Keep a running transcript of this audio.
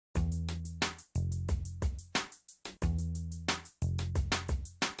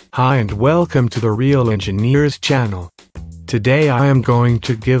Hi and welcome to the Real Engineers channel. Today I am going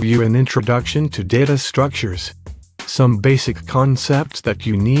to give you an introduction to data structures. Some basic concepts that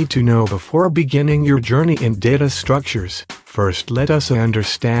you need to know before beginning your journey in data structures. First, let us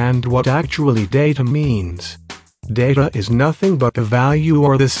understand what actually data means. Data is nothing but a value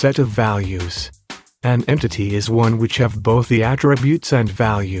or the set of values. An entity is one which have both the attributes and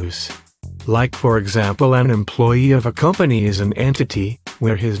values. Like for example, an employee of a company is an entity,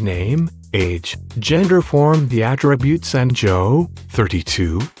 where his name, age, gender form the attributes and Joe,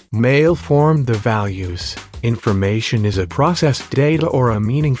 32, male form the values. Information is a processed data or a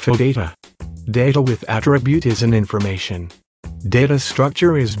meaningful data. Data with attribute is an information. Data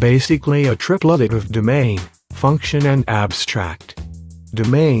structure is basically a triplet of domain, function and abstract.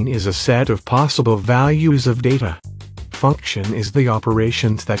 Domain is a set of possible values of data. Function is the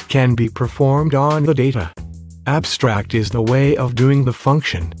operations that can be performed on the data. Abstract is the way of doing the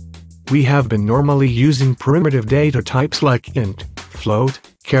function. We have been normally using primitive data types like int, float,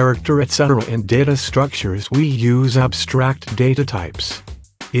 character, etc. In data structures we use abstract data types.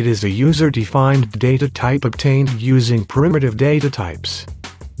 It is a user-defined data type obtained using primitive data types.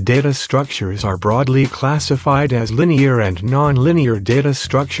 Data structures are broadly classified as linear and non-linear data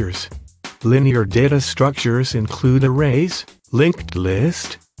structures. Linear data structures include arrays, linked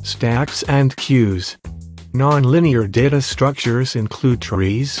list, stacks and queues. Non-linear data structures include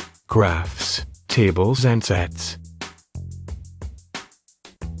trees, graphs, tables and sets.